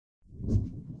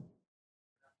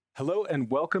Hello and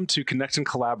welcome to Connect and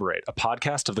Collaborate, a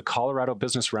podcast of the Colorado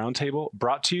Business Roundtable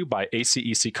brought to you by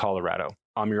ACEC Colorado.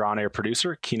 I'm your on-air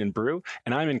producer, Keenan Brew,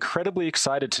 and I'm incredibly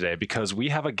excited today because we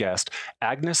have a guest,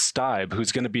 Agnis Stibe,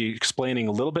 who's going to be explaining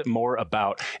a little bit more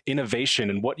about innovation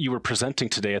and what you were presenting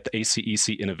today at the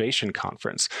ACEC Innovation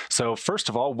Conference. So first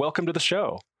of all, welcome to the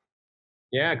show.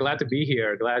 Yeah, glad to be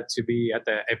here. Glad to be at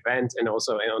the event and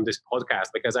also on this podcast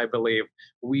because I believe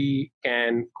we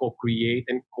can co-create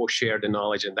and co-share the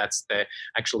knowledge, and that's the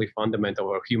actually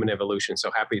fundamental of human evolution.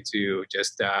 So happy to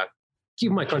just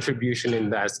give my contribution in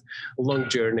that long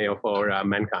journey of our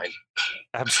mankind.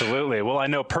 Absolutely. Well, I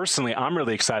know personally, I'm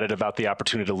really excited about the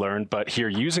opportunity to learn, but here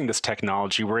using this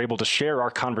technology, we're able to share our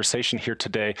conversation here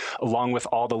today along with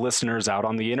all the listeners out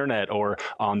on the internet or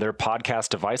on their podcast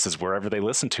devices, wherever they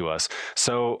listen to us.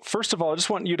 So first of all, I just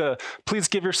want you to please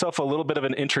give yourself a little bit of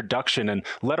an introduction and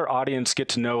let our audience get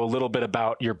to know a little bit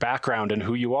about your background and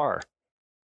who you are.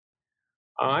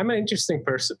 I'm an interesting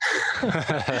person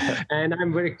and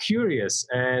I'm very curious,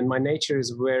 and my nature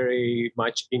is very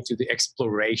much into the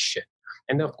exploration.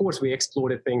 And of course, we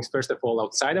explored things, first of all,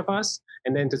 outside of us.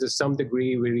 And then to some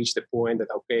degree, we reached the point that,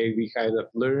 okay, we kind of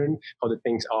learn how the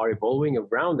things are evolving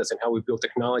around us and how we build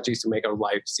technologies to make our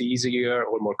lives easier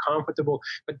or more comfortable.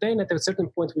 But then at a certain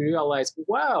point, we realized,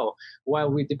 wow, while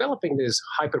we're developing these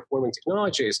high-performing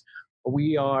technologies,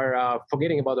 we are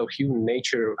forgetting about our human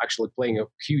nature actually playing a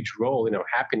huge role in our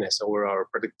happiness or our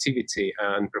productivity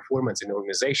and performance in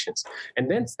organizations.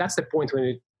 And then that's the point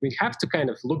when we have to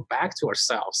kind of look back to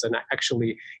ourselves and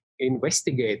actually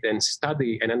investigate and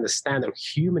study and understand our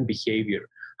human behavior,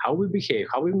 how we behave,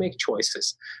 how we make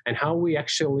choices, and how we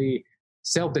actually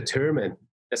self-determine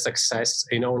the success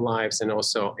in our lives and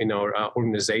also in our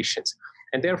organizations.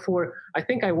 And therefore, I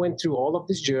think I went through all of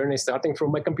this journey, starting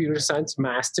from my computer science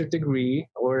master degree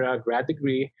or grad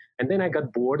degree. And then I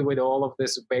got bored with all of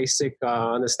this basic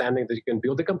understanding that you can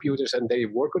build the computers and they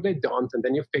work or they don't, and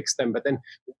then you fix them. But then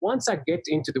once I get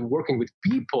into the working with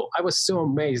people, I was so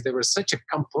amazed. There was such a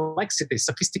complexity,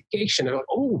 sophistication. I thought,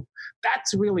 oh,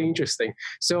 that's really interesting.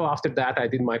 So after that, I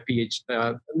did my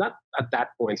PhD, not at that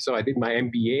point. So I did my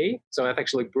MBA. So that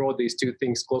actually brought these two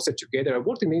things closer together. I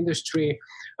worked in the industry,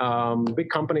 big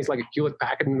companies like Hewlett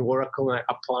Packard and Oracle,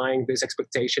 applying this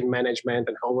expectation management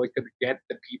and how we could get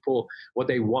the people what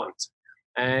they want.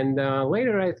 And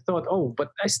later I thought, oh, but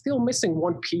I'm still missing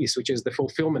one piece, which is the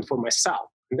fulfillment for myself.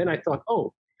 And then I thought,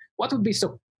 oh, what would be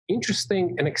so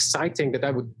interesting and exciting that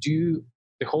I would do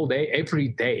the whole day, every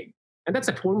day? And that's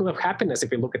a formula of happiness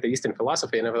if you look at the Eastern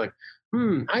philosophy. And I was like,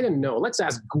 I don't know. Let's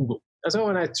ask Google. And so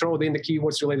when I throw in the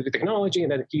keywords related to technology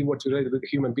and then keywords related to the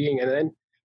human being, and then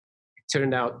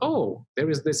turned out, oh, there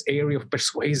is this area of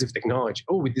persuasive technology.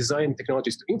 Oh, we design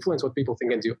technologies to influence what people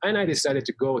think and do. And I decided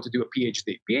to go to do a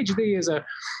PhD. PhD is a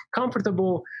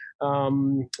comfortable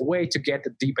way to get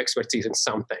the deep expertise in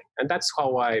something. And that's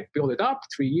how I built it up.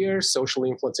 3 years, socially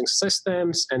influencing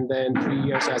systems, and then 3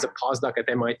 years as a postdoc at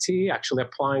MIT, actually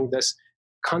applying this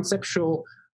conceptual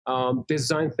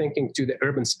design thinking to the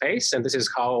urban space. And this is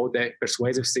how the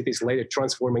persuasive cities, later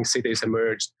transforming cities,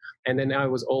 emerged. And then I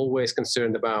was always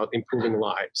concerned about improving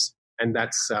lives. And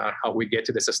that's how we get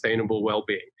to the sustainable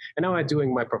well-being. And now I'm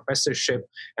doing my professorship,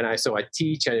 and I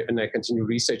teach and I continue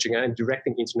researching, and I'm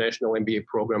directing international MBA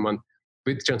program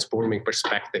with transforming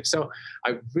perspective. So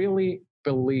I really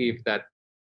believe that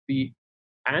the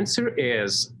answer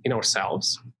is in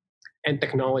ourselves, and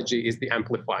technology is the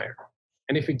amplifier.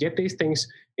 And if we get these things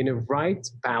in a right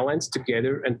balance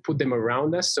together and put them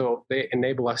around us so they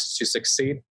enable us to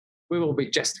succeed, we will be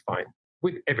just fine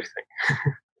with everything.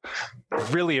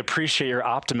 Really appreciate your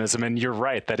optimism. And you're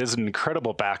right. That is an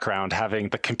incredible background, having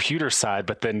the computer side,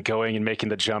 but then going and making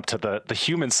the jump to the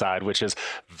human side, which is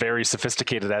very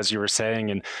sophisticated, as you were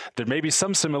saying. And there may be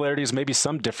some similarities, maybe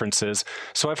some differences.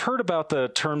 So I've heard about the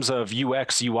terms of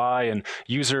UX, UI, and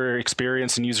user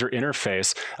experience and user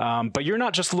interface. But you're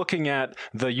not just looking at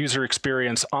the user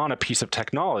experience on a piece of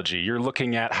technology. You're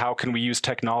looking at how can we use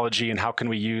technology and how can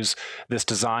we use this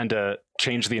design to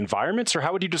change the environments, or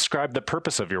how would you describe the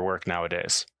purpose of your work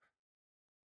nowadays?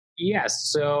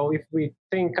 Yes. So if we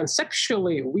think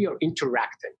conceptually, we are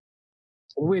interacting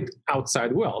with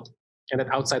outside world. And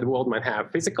that outside world might have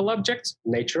physical objects,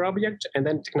 nature objects, and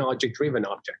then technology-driven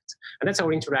objects. And that's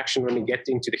our interaction when we get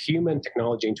into the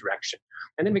human-technology interaction.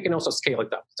 And then we can also scale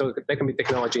it up. So there can be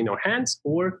technology in our hands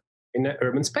or in an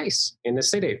urban space, in a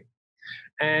city.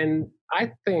 And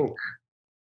I think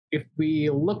if we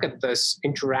look at this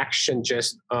interaction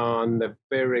just in a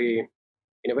very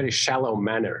shallow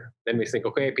manner, then we think,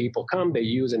 okay, people come, they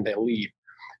use, and they leave.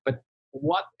 But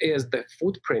what is the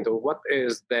footprint, or what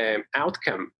is the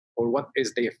outcome or what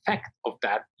is the effect of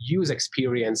that user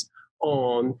experience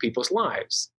on people's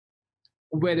lives.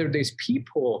 Whether these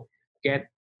people get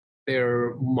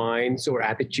their minds or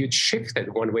attitudes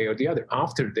shifted one way or the other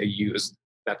after they used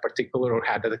that particular or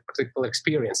had that particular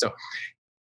experience. So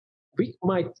we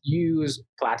might use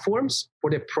platforms for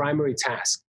the primary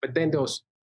task, but then those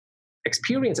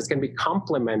experiences can be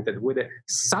complemented with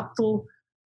subtle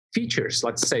features,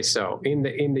 let's say so, in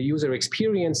the user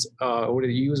experience or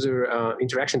the user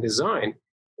interaction design,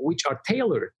 which are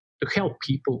tailored to help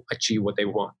people achieve what they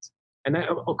want. And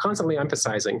I'm constantly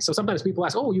emphasizing. So sometimes people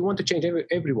ask, oh, you want to change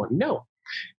everyone? No.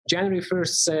 January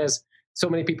 1st says so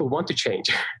many people want to change,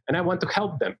 and I want to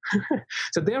help them.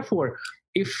 So therefore,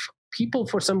 if people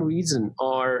for some reason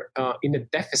are in a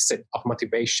deficit of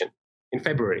motivation in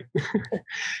February,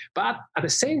 but at the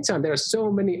same time, there are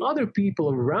so many other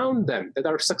people around them that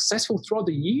are successful throughout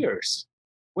the years,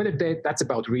 whether that's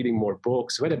about reading more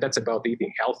books, whether that's about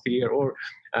eating healthier or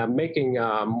making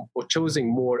or choosing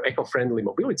more eco-friendly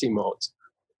mobility modes.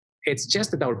 It's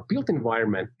just that our built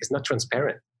environment is not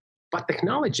transparent. But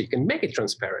technology can make it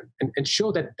transparent and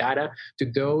show that data to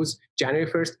those January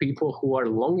 1st people who are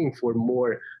longing for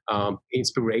more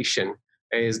inspiration,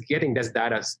 is getting this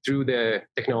data through the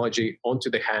technology onto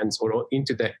the hands or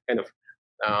into the kind of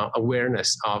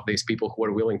awareness of these people who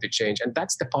are willing to change. And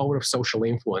that's the power of social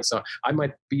influence. So I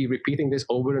might be repeating this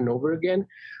over and over again.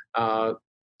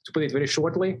 To put it very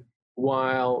shortly,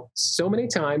 while so many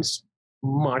times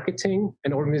marketing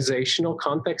and organizational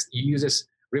context uses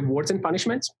rewards and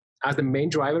punishments as the main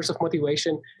drivers of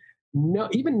motivation,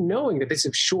 even knowing that this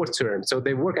is short term, so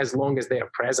they work as long as they are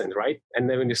present, right? And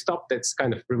then when you stop, that's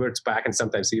kind of reverts back and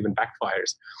sometimes even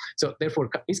backfires. So therefore,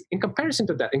 in comparison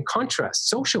to that, in contrast,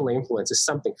 social influence is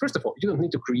something, first of all, you don't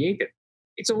need to create it.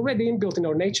 It's already inbuilt in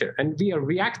our nature, and we are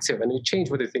reactive and we change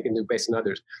what we think and do based on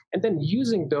others. And then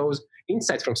using those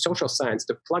insights from social science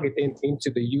to plug it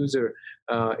into the user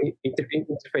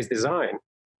interface design,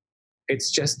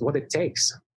 it's just what it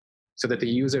takes, so that the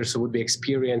users would be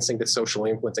experiencing the social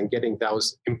influence and getting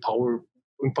those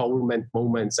empowerment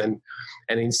moments and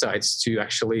insights to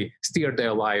actually steer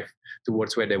their life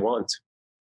towards where they want.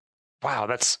 Wow,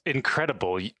 that's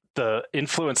incredible. The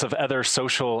influence of other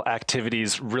social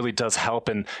activities really does help.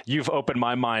 And you've opened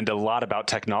my mind a lot about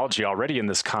technology already in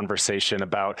this conversation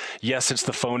about, yes, it's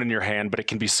the phone in your hand, but it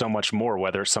can be so much more,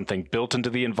 whether it's something built into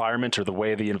the environment or the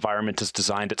way the environment is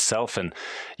designed itself. And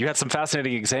you had some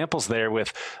fascinating examples there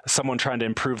with someone trying to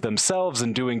improve themselves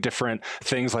and doing different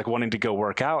things like wanting to go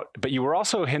work out. But you were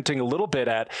also hinting a little bit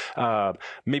at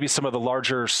maybe some of the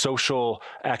larger social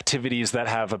activities that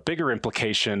have a bigger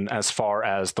implication as far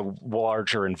as the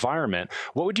larger environment.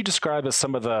 What would you describe as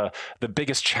some of the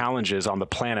biggest challenges on the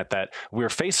planet that we're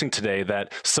facing today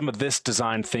that some of this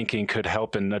design thinking could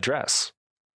help and address?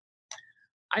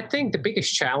 I think the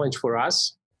biggest challenge for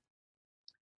us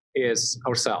is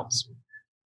ourselves,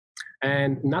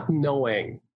 and not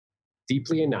knowing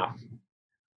deeply enough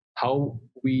how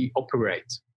we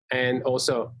operate. And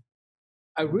also,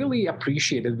 I really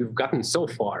appreciate that we've gotten so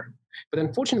far, but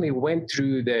unfortunately went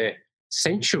through the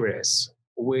centuries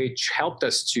which helped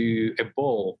us to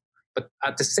evolve, but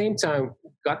at the same time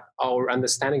got our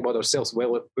understanding about ourselves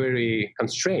very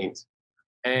constrained.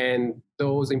 And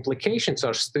those implications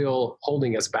are still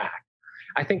holding us back.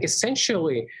 I think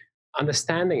essentially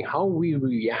understanding how we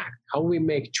react, how we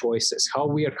make choices, how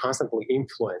we are constantly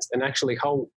influenced, and actually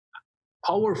how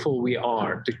powerful we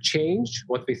are to change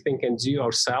what we think and do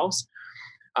ourselves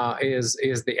is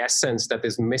the essence that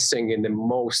is missing in the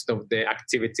most of the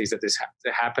activities that is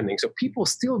happening. So people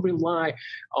still rely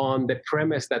on the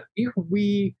premise that if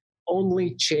we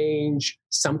only change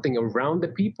something around the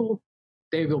people,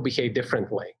 they will behave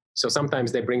differently. So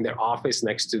sometimes they bring their office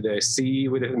next to the sea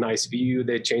with a nice view,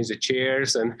 they change the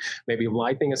chairs and maybe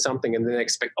lighting or something, and then they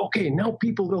expect, okay, now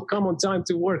people will come on time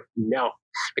to work. No,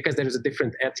 because there is a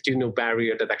different attitudinal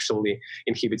barrier that actually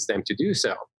inhibits them to do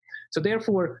so. So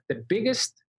therefore, the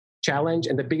biggest challenge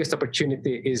and the biggest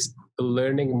opportunity is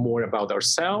learning more about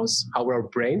ourselves, how our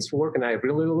brains work. And I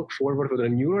really look forward with a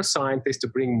neuroscientist to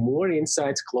bring more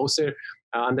insights, closer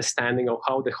understanding of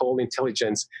how the whole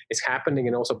intelligence is happening,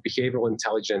 and also behavioral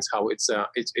intelligence, how it's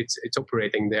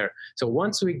operating there. So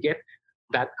once we get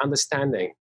that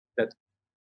understanding that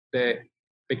the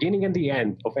beginning and the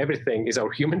end of everything is our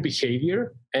human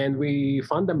behavior, and we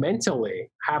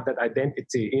fundamentally have that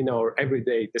identity in our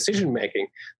everyday decision making,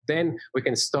 then we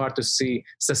can start to see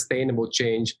sustainable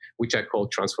change, which I call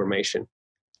transformation.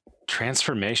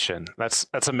 Transformation. That's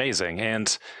amazing.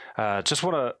 And just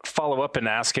want to follow up in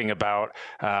asking about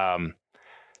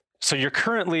So you're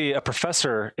currently a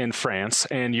professor in France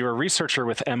and you're a researcher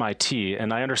with MIT.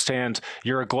 And I understand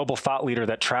you're a global thought leader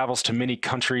that travels to many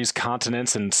countries,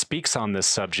 continents, and speaks on this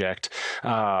subject.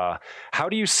 How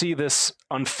do you see this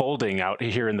unfolding out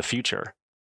here in the future?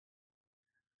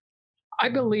 I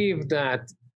believe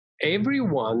that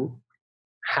everyone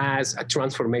has a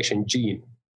transformation gene.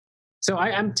 So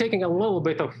I'm taking a little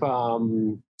bit of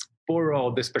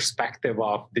borrow this perspective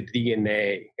of the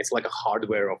DNA. It's like a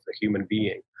hardware of the human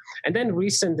being. And then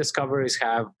recent discoveries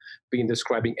have been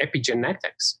describing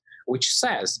epigenetics, which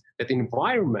says that the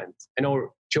environment and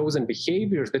our chosen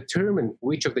behaviors determine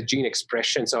which of the gene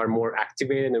expressions are more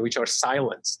activated and which are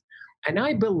silenced. And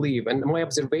I believe, and my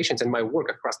observations and my work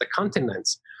across the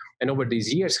continents and over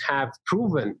these years have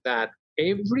proven that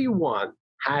everyone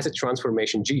has a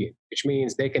transformation gene, which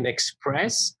means they can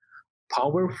express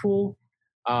powerful,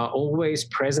 always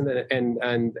present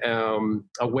and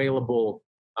available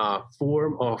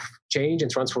form of change and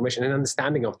transformation and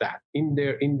understanding of that in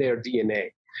their DNA.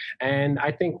 And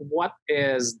I think what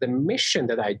is the mission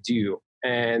that I do,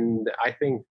 and I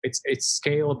think it's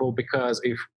scalable because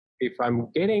if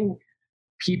I'm getting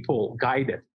people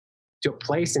guided to a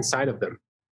place inside of them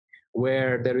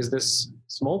where there is this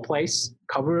small place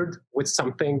covered with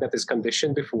something that is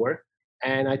conditioned before,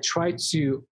 and I try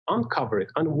to uncover it,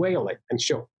 unveil it, and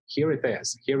show, here it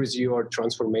is. Here is your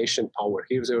transformation power.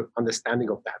 Here's your understanding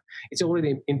of that. It's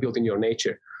already inbuilt in your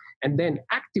nature. And then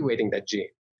activating that gene,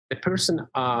 the person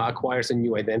acquires a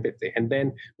new identity. And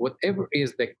then whatever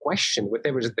is the question,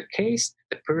 whatever is the case,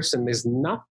 the person is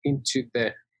not into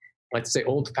the, let's say,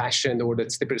 old-fashioned or the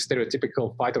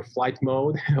stereotypical fight or flight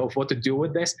mode of what to do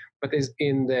with this, but is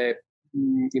in the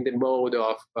mode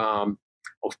of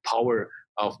power,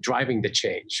 of driving the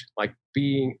change, like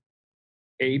being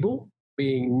able,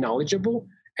 being knowledgeable,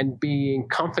 and being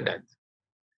confident.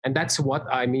 And that's what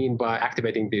I mean by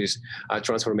activating these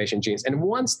transformation genes. And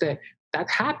once that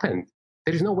happened,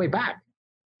 there is no way back.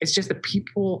 It's just that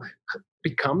people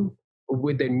become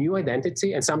with their new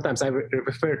identity. And sometimes I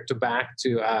refer back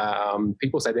to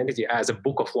people's identity as a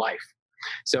book of life.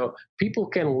 So people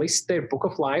can list their book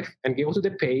of life and go to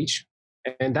the page,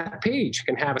 and that page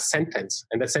can have a sentence.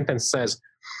 And that sentence says,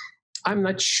 I'm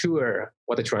not sure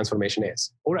what a transformation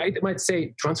is. Or I might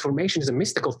say transformation is a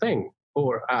mystical thing.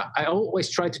 Or I always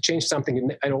try to change something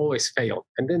and I always fail.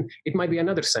 And then it might be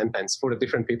another sentence for the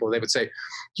different people. They would say,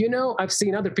 I've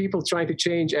seen other people trying to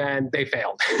change and they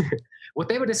failed.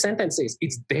 Whatever the sentence is,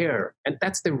 it's there. And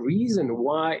that's the reason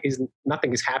why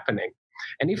nothing is happening.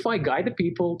 And if I guide the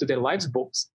people to their life's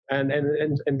books and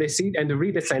they see and they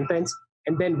read the sentence,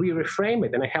 and then we reframe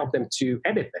it and I help them to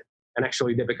edit it. And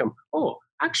actually they become,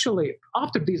 actually,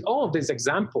 after all of these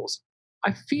examples,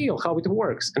 I feel how it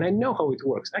works and I know how it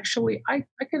works. Actually, I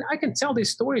can tell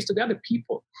these stories to the other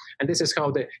people. And this is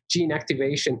how the gene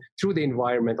activation through the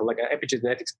environment, like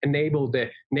epigenetics, enable the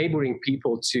neighboring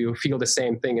people to feel the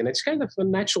same thing. And it's kind of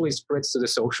naturally spreads to the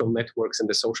social networks and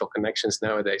the social connections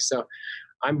nowadays. So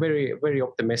I'm very, very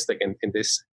optimistic in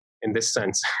this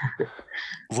sense.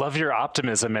 Love your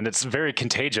optimism, and it's very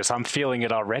contagious. I'm feeling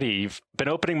it already. You've been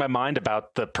opening my mind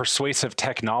about the persuasive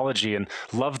technology, and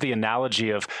love the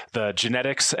analogy of the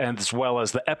genetics and as well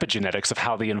as the epigenetics of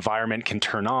how the environment can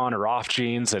turn on or off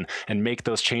genes and make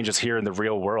those changes here in the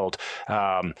real world.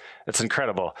 It's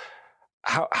incredible.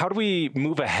 How do we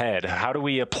move ahead? How do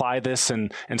we apply this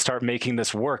and start making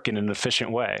this work in an efficient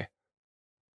way?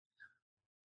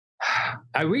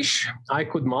 I wish I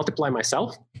could multiply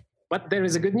myself. But there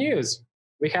is a good news.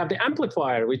 We have the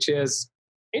amplifier, which is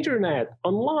internet,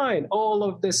 online, all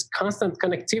of this constant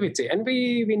connectivity. And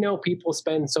we know people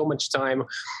spend so much time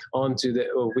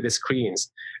with the screens.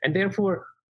 And therefore,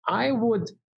 I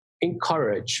would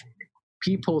encourage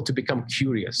people to become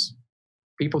curious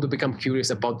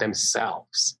about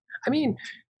themselves. I mean,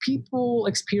 people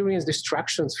experience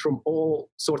distractions from all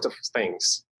sorts of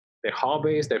things. Their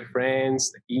hobbies, their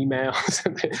friends, the emails,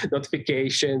 the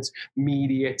notifications,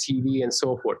 media, TV, and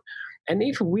so forth. And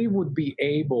if we would be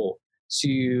able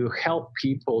to help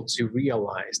people to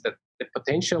realize that the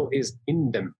potential is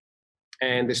in them,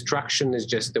 and distraction is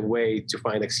just a way to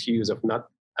find excuse of not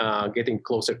getting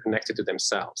closer connected to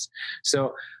themselves.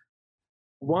 So,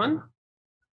 one,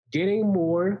 getting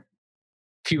more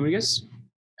curious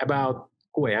about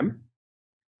who I am,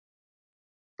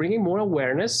 bringing more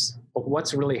awareness of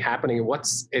what's really happening and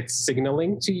it's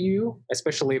signaling to you,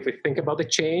 especially if we think about the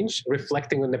change,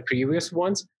 reflecting on the previous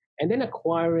ones, and then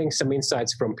acquiring some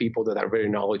insights from people that are very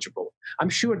knowledgeable. I'm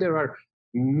sure there are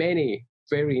many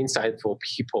very insightful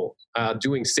people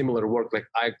doing similar work like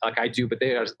I do, but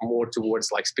they are more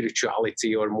towards like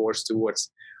spirituality or more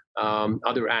towards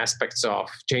other aspects of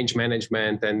change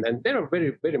management, and there are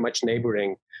very, very much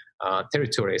neighboring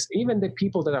territories. Even the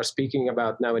people that are speaking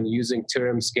about now and using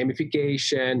terms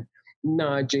gamification,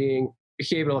 nudging,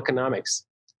 behavioral economics,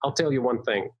 I'll tell you one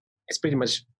thing. It's pretty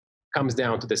much comes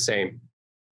down to the same.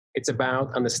 It's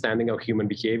about understanding of human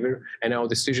behavior and our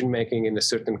decision making in a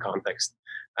certain context.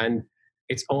 And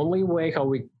it's only way how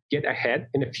we get ahead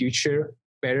in the future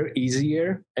better,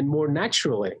 easier, and more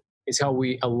naturally is how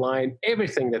we align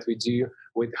everything that we do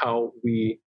with how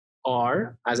we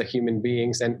are as a human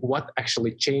beings and what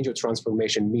actually change or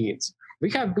transformation means.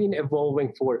 We have been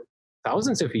evolving for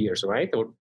thousands of years, right?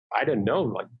 Or I don't know,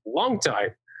 like long time.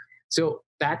 So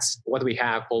that's what we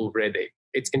have already.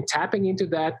 It's in tapping into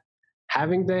that,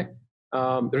 having the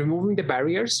removing the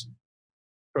barriers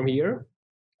from here,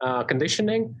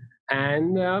 conditioning,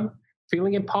 and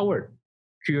feeling empowered.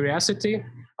 Curiosity,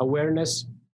 awareness,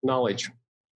 knowledge.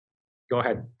 Go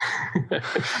ahead.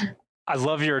 I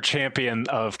love you're a champion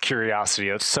of curiosity.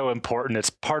 It's so important. It's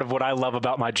part of what I love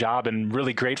about my job, and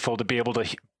really grateful to be able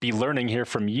to be learning here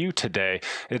from you today.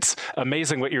 It's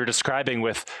amazing what you're describing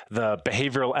with the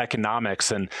behavioral economics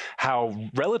and how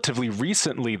relatively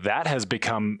recently that has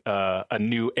become a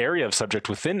new area of subject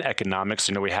within economics.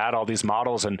 You know, we had all these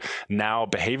models, and now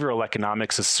behavioral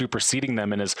economics is superseding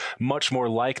them and is much more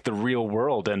like the real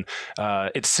world. And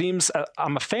it seems,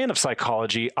 I'm a fan of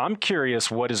psychology. I'm curious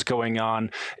what is going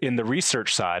on in the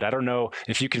research side. I don't know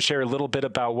if you can share a little bit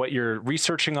about what you're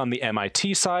researching on the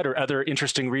MIT side or other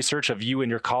interesting research of you and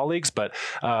your colleagues, but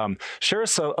share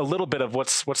us a little bit of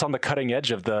what's on the cutting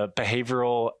edge of the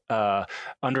behavioral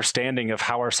understanding of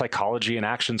how our psychology and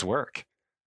actions work.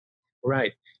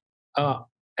 Right. And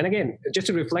again, just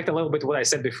to reflect a little bit what I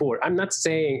said before, I'm not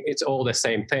saying it's all the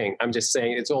same thing. I'm just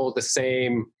saying it's all the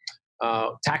same,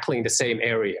 tackling the same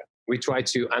area. We try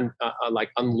to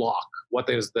unlock what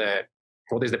is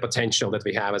the potential that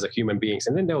we have as a human beings,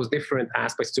 and then those different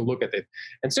aspects to look at it.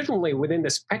 And certainly within the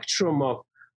spectrum of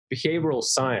behavioral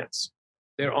science,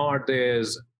 there are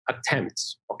these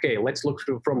attempts. Okay, let's look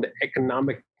through from the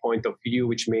economic point of view,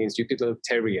 which means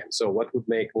utilitarian. So what would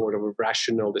make more of a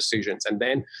rational decisions? And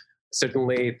then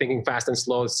certainly thinking fast and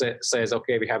slow says,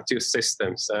 okay, we have two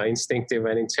systems, instinctive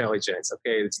and intelligence.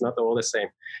 Okay, it's not all the same.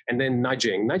 And then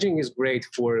nudging. Nudging is great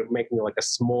for making like a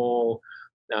small,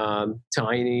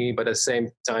 tiny, but at the same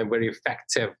time, very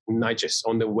effective nudges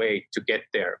on the way to get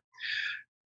there.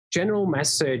 General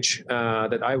message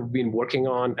that I've been working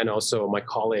on, and also my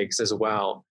colleagues as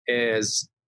well, is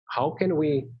how can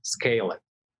we scale it?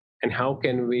 And how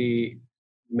can we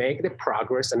make the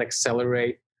progress and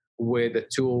accelerate with the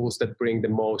tools that bring the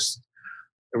most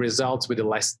results with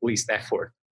the least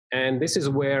effort? And this is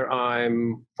where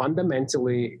I'm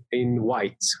fundamentally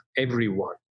invite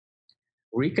everyone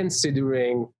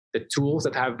reconsidering the tools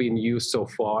that have been used so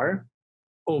far,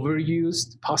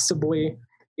 overused possibly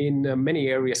in many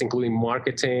areas, including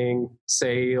marketing,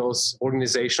 sales,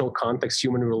 organizational context,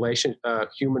 human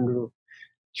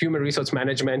resource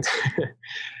management,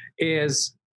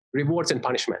 is rewards and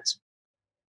punishments.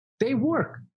 They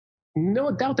work.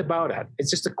 No doubt about it. It's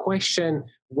just a question,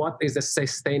 what is the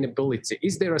sustainability?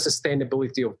 Is there a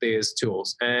sustainability of these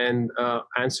tools? And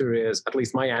answer is, at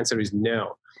least my answer is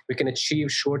no. We can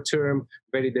achieve short-term,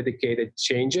 very dedicated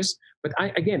changes. But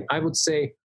I would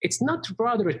say it's not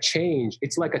rather a change.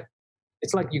 It's like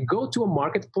you go to a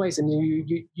marketplace and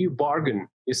you bargain.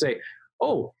 You say,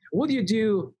 oh, would you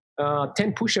do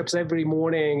 10 push-ups every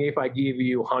morning if I give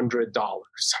you $100?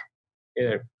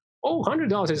 Yeah. Oh,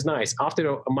 $100 is nice. After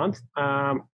a month,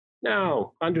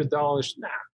 no, $100, nah,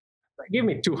 give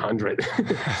me 200.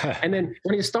 And then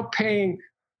when you stop paying,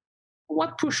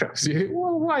 what push-ups?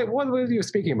 Well, why? What were you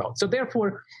speaking about? So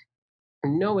therefore,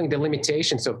 knowing the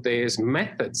limitations of these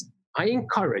methods, I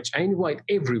invite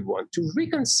everyone to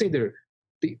reconsider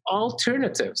the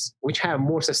alternatives which have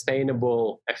more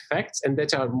sustainable effects and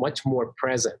that are much more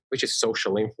present, which is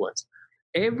social influence.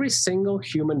 Every single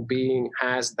human being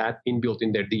has that inbuilt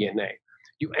in their DNA.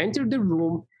 You enter the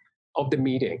room of the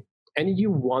meeting and you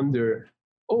wonder,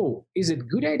 oh, is it a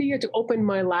good idea to open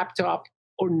my laptop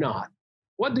or not?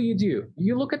 What do?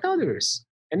 You look at others.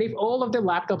 And if all of the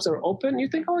laptops are open, you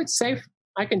think, oh, it's safe.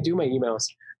 I can do my emails.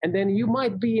 And then you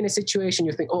might be in a situation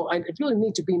you think, oh, I really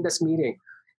need to be in this meeting.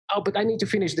 Oh, but I need to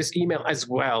finish this email as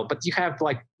well. But you have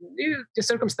the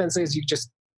circumstances, you just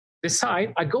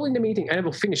decide, I go in the meeting and I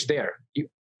will finish there. You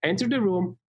enter the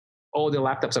room, all the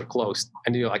laptops are closed.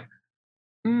 And you're like,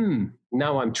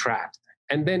 now I'm trapped.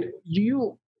 And then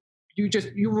you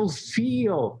will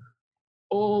feel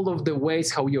all of the ways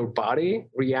how your body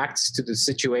reacts to the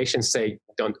situation, say,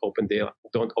 don't open the laptop,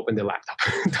 don't open the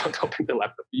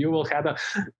laptop. You will have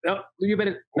you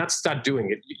better not start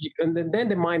doing it. And then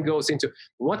the mind goes into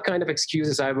what kind of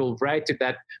excuses I will write to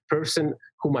that person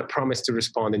whom I promised to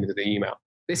respond into the email.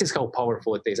 This is how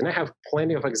powerful it is. And I have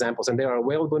plenty of examples, and they are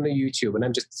available on YouTube, and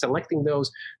I'm just selecting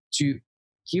those to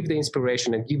give the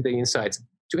inspiration and give the insights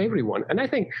to everyone. And I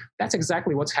think that's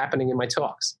exactly what's happening in my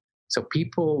talks. So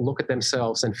people look at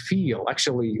themselves and feel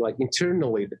actually like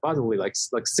internally, the bodily, like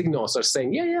signals are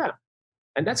saying, yeah.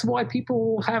 And that's why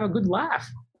people have a good laugh,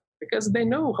 because they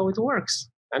know how it works.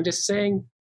 I'm just saying,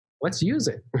 let's use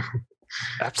it.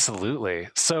 Absolutely.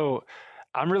 So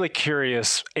I'm really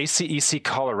curious, ACEC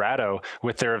Colorado,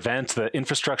 with their event, the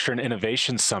Infrastructure and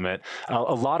Innovation Summit, a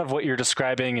lot of what you're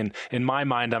describing, and in my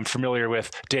mind, I'm familiar with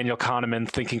Daniel Kahneman,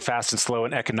 Thinking Fast and Slow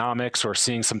in Economics, or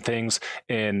seeing some things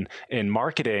in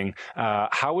marketing.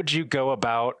 How would you go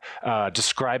about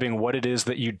describing what it is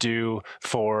that you do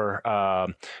for,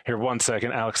 here, 1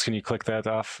 second, Alex, can you click that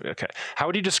off? Okay. How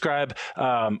would you describe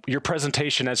your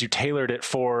presentation as you tailored it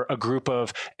for a group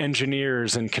of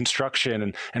engineers and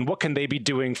construction, and what can they be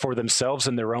doing for themselves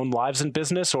in their own lives and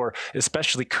business, or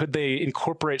especially could they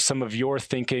incorporate some of your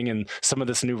thinking and some of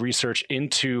this new research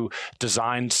into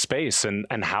design space and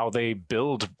how they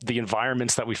build the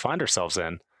environments that we find ourselves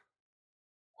in?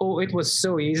 Oh, it was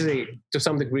so easy to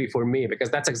some degree for me, because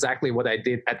that's exactly what I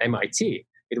did at MIT.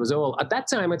 It was all, at that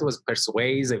time, it was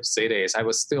persuasive cities. I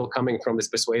was still coming from this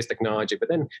persuasive technology, but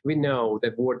then we know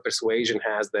that word persuasion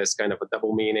has this kind of a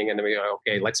double meaning, and we go,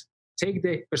 okay, let's take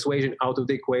the persuasion out of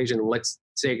the equation. Let's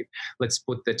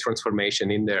put the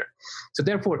transformation in there. So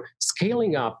therefore,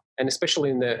 scaling up, and especially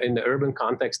in the urban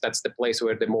context, that's the place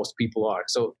where the most people are.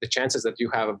 So the chances that you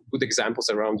have good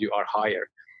examples around you are higher.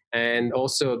 And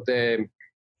also the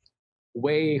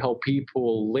way how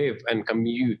people live and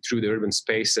commute through the urban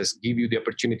spaces give you the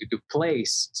opportunity to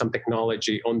place some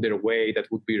technology on their way that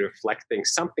would be reflecting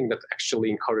something that actually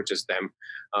encourages them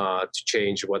to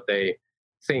change what they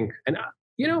think. And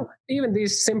even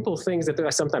these simple things that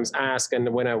I sometimes ask,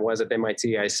 and when I was at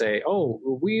MIT, I say,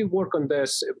 we work on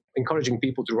this, encouraging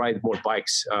people to ride more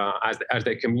bikes as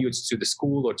they commute to the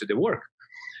school or to the work.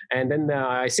 And then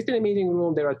I sit in a meeting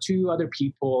room, there are two other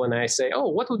people, and I say,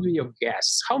 what would be your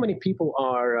guess? How many people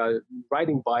are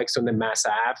riding bikes on the Mass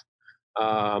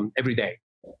Ave every day?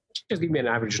 Just give me an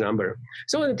average number.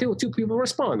 So until two people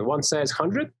respond. One says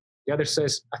 100, the other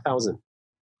says 1,000.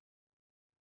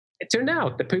 It turned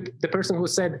out the person who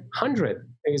said 100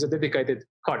 is a dedicated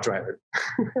car driver.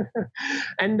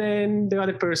 And then the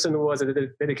other person was a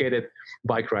dedicated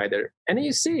bike rider. And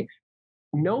you see,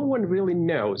 no one really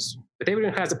knows, but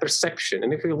everyone has a perception.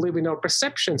 And if we live in our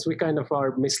perceptions, we kind of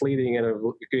are misleading and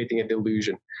creating a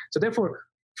delusion. So therefore,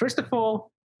 first of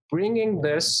all, bringing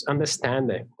this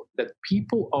understanding that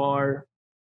people are,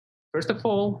 first of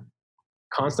all,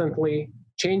 constantly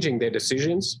changing their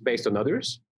decisions based on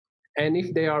others. And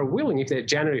if they are willing, if they're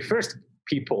January 1st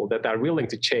people that are willing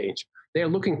to change, they're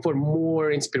looking for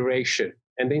more inspiration.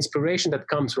 And the inspiration that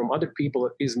comes from other people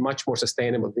is much more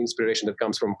sustainable than the inspiration that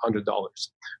comes from $100.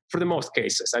 For the most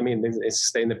cases, I mean,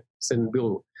 it's in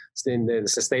the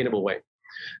sustainable way.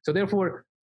 So therefore,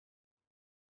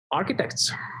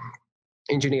 architects,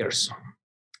 engineers,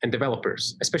 and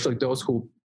developers, especially those who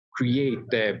create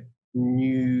the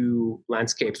new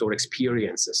landscapes or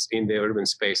experiences in the urban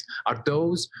space, are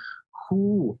those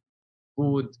who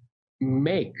would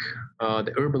make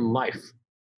the urban life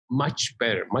much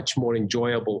better, much more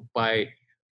enjoyable by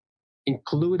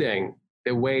including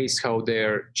the ways how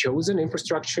their chosen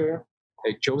infrastructure,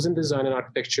 their chosen design and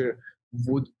architecture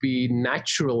would be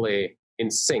naturally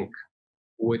in sync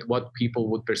with what people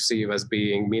would perceive as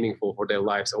being meaningful for their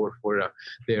lives or for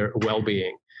their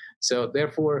well-being. So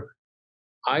therefore,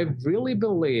 I really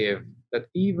believe that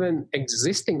even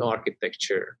existing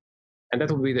architecture, and that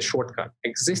would be the shortcut,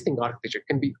 existing architecture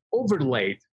can be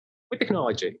overlaid with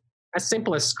technology, as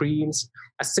simple as screens,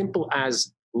 as simple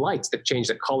as lights that change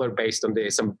the color based on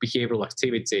some behavioral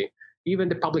activity, even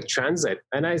the public transit.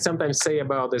 And I sometimes say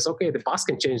about this, okay, the bus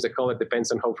can change the color,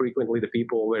 depends on how frequently the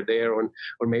people were there, or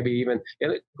maybe even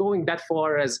going that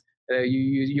far as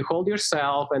you hold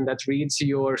yourself and that reads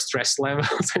your stress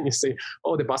levels and you say,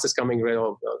 the bus is coming red.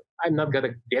 I'm not going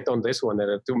to get on this one.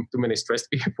 There are too many stressed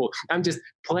people. I'm just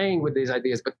playing with these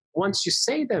ideas. But once you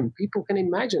say them, people can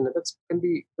imagine that can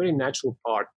be a very natural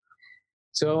part.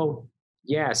 So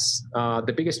yes,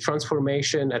 the biggest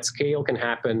transformation at scale can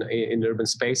happen in urban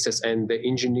spaces, and the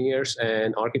engineers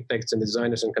and architects and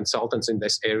designers and consultants in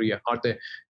this area are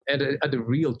the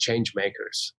real change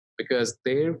makers, because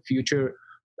their future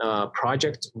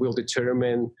project will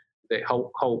determine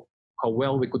how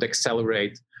well we could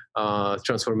accelerate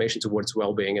transformation towards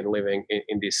well-being and living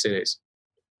in these cities.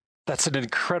 That's an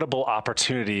incredible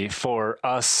opportunity for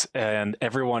us and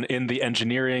everyone in the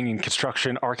engineering and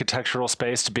construction architectural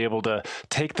space to be able to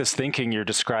take this thinking you're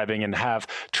describing and have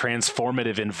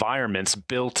transformative environments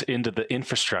built into the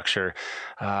infrastructure.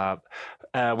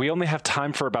 We only have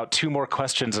time for about 2 more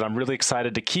questions, and I'm really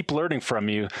excited to keep learning from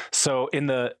you. So in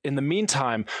the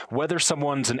meantime, whether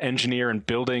someone's an engineer and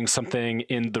building something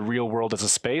in the real world as a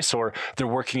space, or they're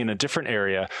working in a different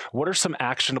area, what are some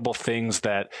actionable things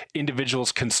that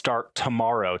individuals can start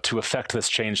tomorrow to affect this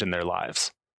change in their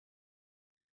lives?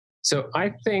 So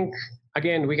I think,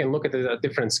 again, we can look at it at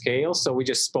different scales. So we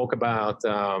just spoke about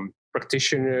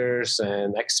practitioners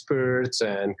and experts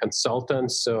and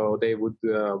consultants. So they would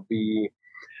be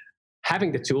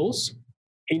having the tools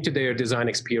into their design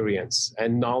experience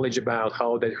and knowledge about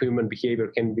how that human behavior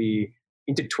can be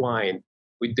intertwined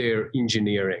with their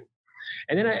engineering.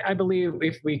 And then I believe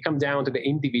if we come down to the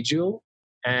individual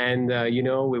and,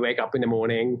 we wake up in the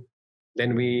morning,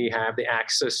 then we have the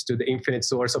access to the infinite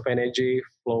source of energy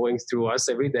flowing through us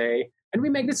every day, and we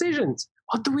make decisions.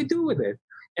 What do we do with it?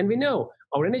 And we know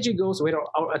our energy goes where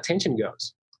our attention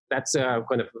goes. That's a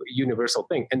kind of universal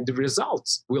thing. And the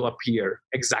results will appear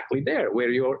exactly there, where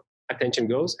your attention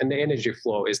goes and the energy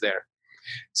flow is there.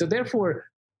 So therefore,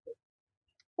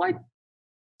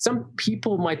 some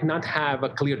people might not have a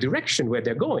clear direction where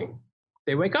they're going.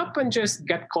 They wake up and just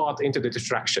get caught into the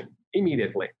distraction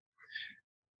immediately.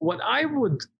 What I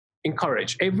would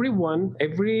encourage everyone,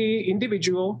 every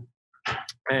individual,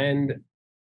 and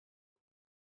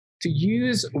to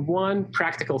use one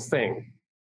practical thing.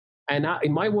 And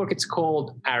in my work, it's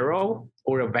called arrow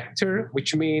or a vector,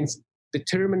 which means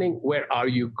determining where are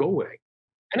you going.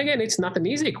 And again, it's not an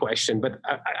easy question, but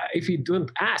if you don't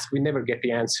ask, we never get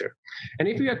the answer. And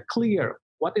if you are clear,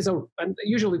 and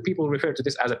usually people refer to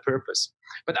this as a purpose,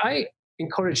 but I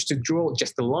encourage to draw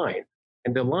just a line,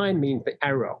 and the line means the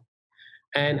arrow.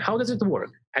 And how does it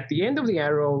work? At the end of the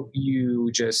arrow, you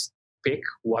just pick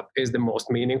what is the most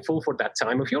meaningful for that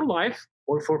time of your life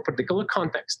or for a particular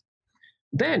context.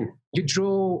 Then you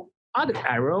draw other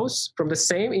arrows from the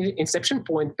same inception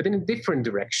point, but in a different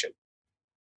direction.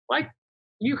 Like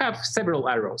you have several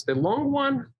arrows, the long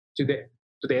one to the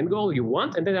end goal you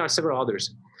want, and then there are several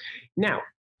others. Now,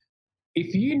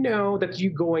 if you know that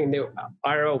you go in the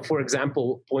arrow, for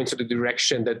example, points to the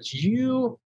direction that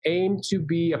you aim to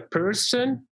be a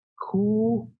person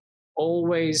who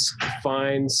always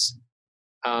finds,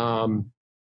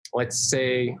 let's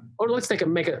make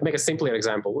a simpler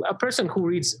example, a person who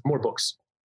reads more books,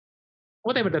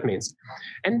 whatever that means.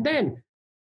 And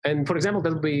for example,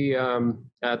 there'll be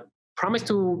promise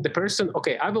to the person,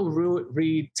 okay, I will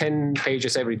read 10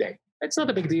 pages every day. It's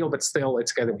not a big deal, but still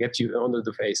it's going to get you under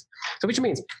the face. So which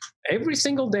means every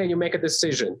single day you make a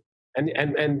decision, and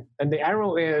the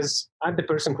arrow is, I'm the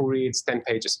person who reads 10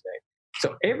 pages a day.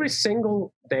 So every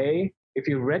single day, if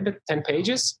you read the 10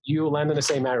 pages, you land on the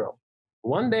same arrow.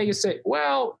 One day you say,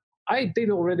 well, I did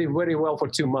already very well for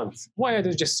 2 months. Why don't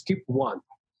I just skip one?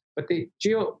 But the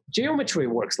geometry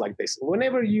works like this.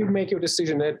 Whenever you make your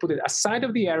decision and put it aside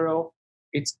of the arrow,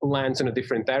 it lands on a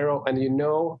different arrow, and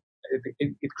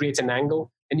it creates an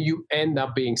angle, and you end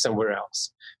up being somewhere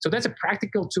else. So that's a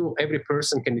practical tool every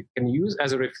person can use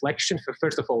as a reflection for,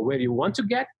 first of all, where you want to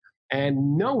get,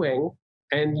 and knowing,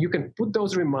 and you can put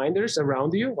those reminders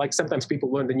around you. Like sometimes people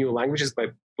learn the new languages by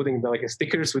putting like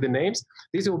stickers with the names.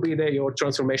 These will be your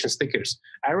transformation stickers.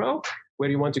 Arrow, where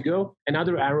you want to go, and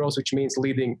other arrows, which means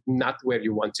leading not where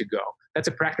you want to go. That's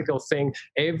a practical thing.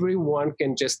 Everyone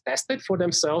can just test it for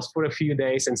themselves for a few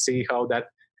days and see how that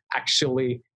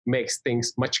actually makes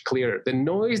things much clearer. The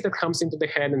noise that comes into the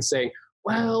head and saying,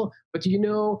 well, but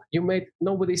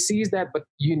nobody sees that, but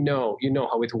you know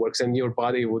how it works, and your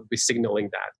body would be signaling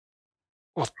that.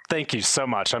 Well, thank you so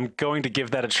much. I'm going to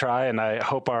give that a try, and I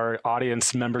hope our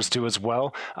audience members do as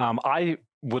well. I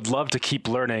would love to keep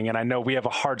learning, and I know we have a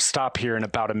hard stop here in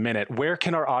about a minute. Where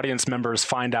can our audience members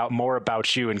find out more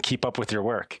about you and keep up with your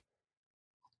work?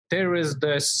 There is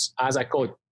this, as I call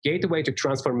it, gateway to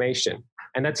transformation,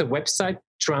 and that's a website,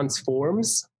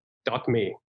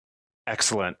 transforms.me.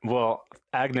 Excellent. Well,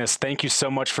 Agnis, thank you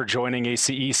so much for joining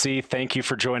ACEC. Thank you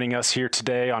for joining us here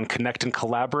today on Connect and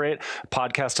Collaborate, a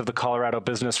podcast of the Colorado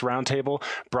Business Roundtable,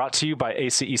 brought to you by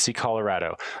ACEC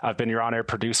Colorado. I've been your on-air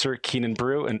producer, Keenan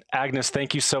Brew. And Agnis,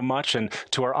 thank you so much. And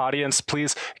to our audience,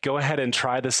 please go ahead and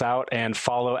try this out and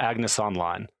follow Agnis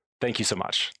online. Thank you so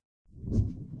much.